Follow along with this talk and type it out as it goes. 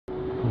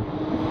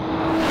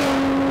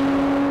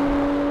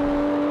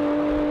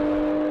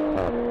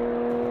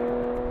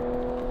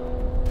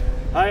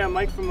Hi, I'm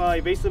Mike from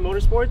Evasive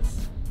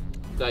Motorsports.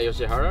 Dai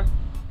Yoshihara.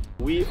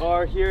 We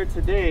are here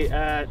today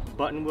at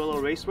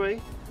Buttonwillow Raceway.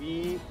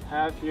 We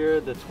have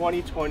here the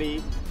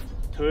 2020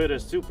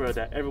 Toyota Supra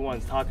that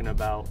everyone's talking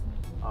about.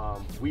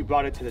 We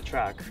brought it to the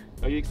track.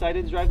 Are you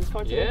excited to drive this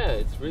car today? Yeah,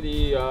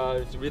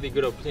 it's a really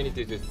good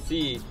opportunity to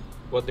see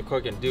what the car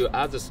can do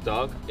as a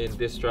stock in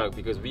this track,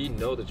 because we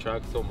know the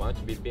track so much.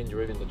 We've been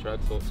driving the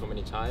track so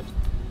many times,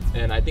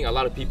 and I think a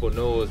lot of people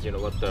knows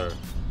what the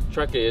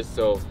track is.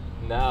 So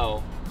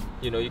now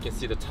you can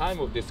see the time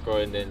of this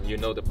car, and then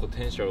the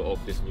potential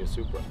of this new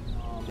Supra.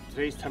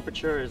 Today's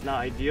temperature is not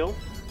ideal.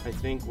 I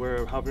think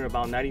we're hovering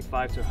about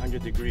 95 to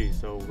 100 degrees,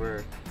 so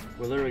we're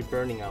literally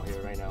burning out here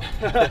right now.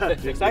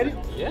 You excited?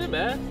 Yeah,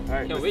 man. All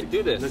right, Can't wait to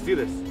do this. Let's do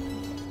this.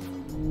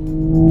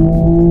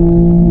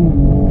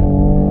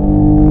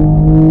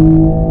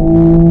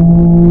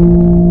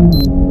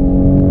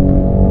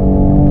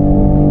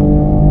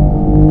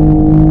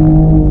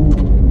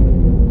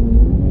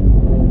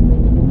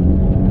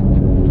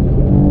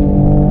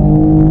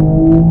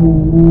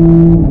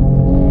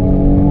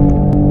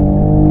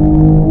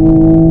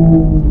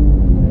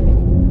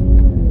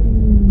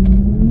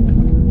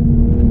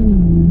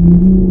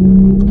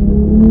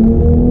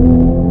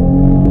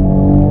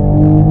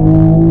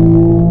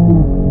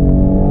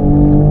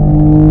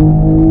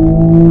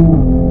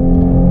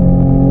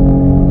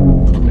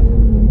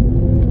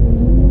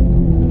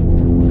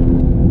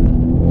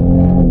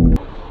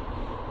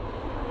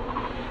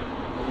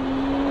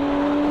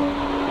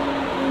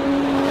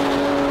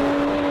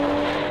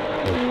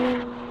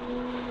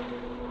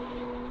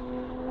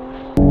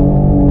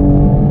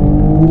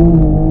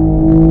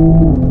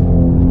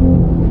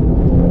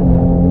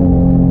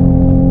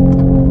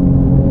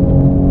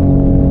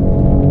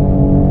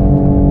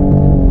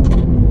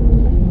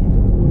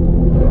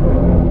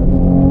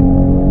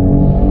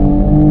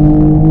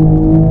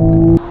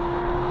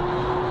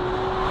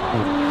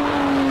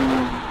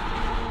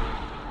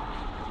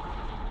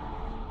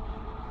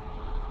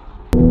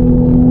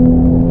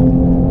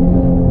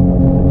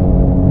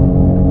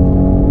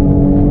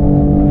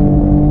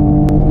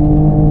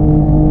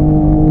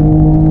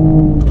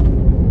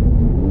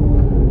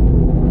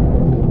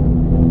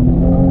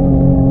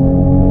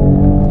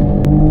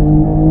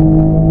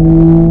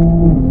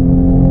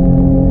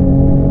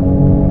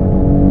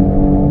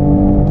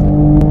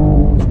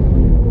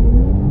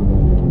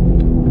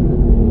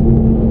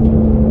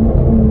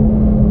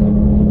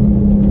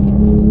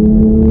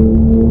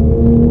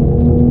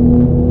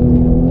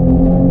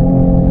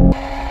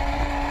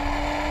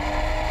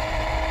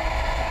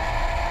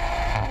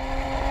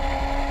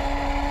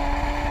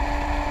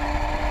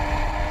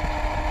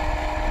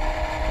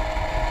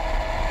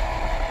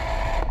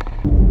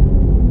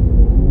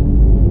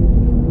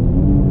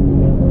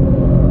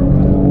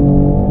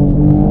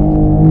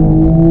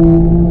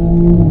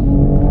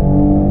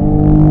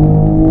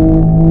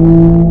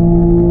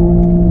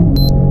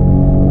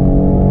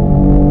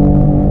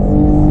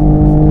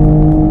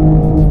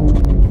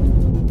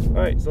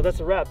 So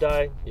that's a wrap,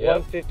 Dai.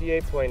 Yep.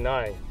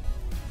 158.9.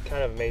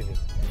 Kind of amazing.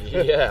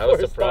 Yeah, I was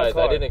surprised.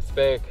 I didn't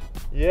expect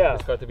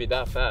this car to be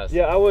that fast.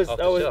 Yeah, I was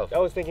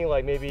thinking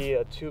like maybe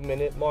a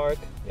 2-minute mark.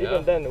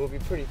 Even then, it would be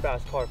pretty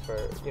fast car for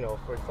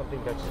for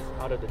something that's just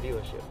out of the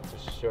dealership.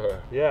 For sure.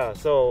 Yeah,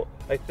 so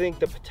I think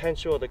the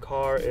potential of the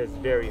car is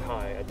very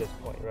high at this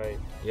point, right?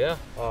 Yeah.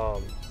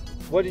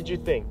 What did you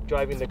think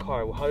driving the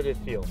car? How did it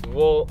feel?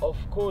 Well, of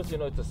course,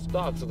 it's a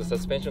stock, so the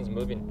suspension's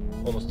moving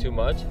almost too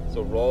much.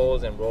 So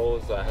rolls and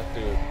rolls, I have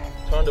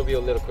to turn the wheel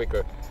a little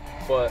quicker.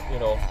 But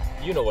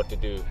you know what to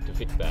do to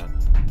fix that,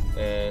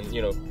 and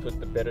put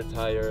the better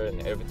tire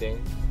and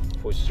everything.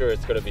 For sure,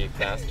 it's gonna be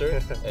faster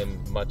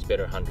and much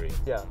better handling.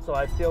 Yeah. So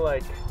I feel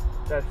like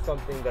that's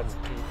something that's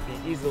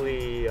be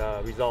easily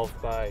resolved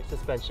by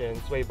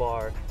suspension, sway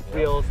bar,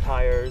 wheels,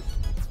 tires.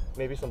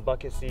 Maybe some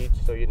bucket seats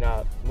so you're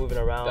not moving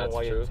around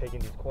while you're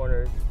taking these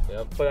corners.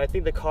 Yep. But I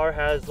think the car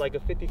has like a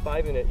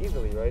 55 in it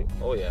easily, right?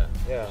 Oh yeah.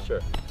 Yeah. For sure.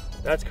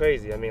 That's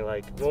crazy. I mean,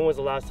 like, when was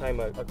the last time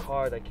a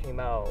car that came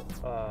out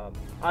of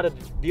the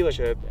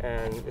dealership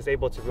and is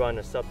able to run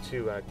a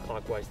sub-2 at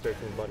clockwise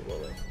 13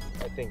 Buttonwillow?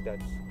 I think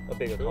that's a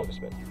big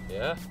accomplishment.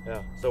 Yeah.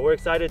 Yeah. So we're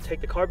excited to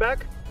take the car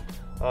back,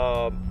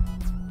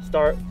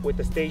 start with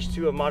the stage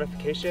 2 of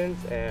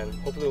modifications, and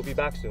hopefully we'll be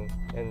back soon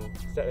and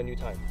set a new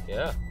time.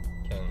 Yeah.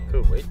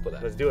 Can't wait for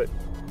that. Let's do it.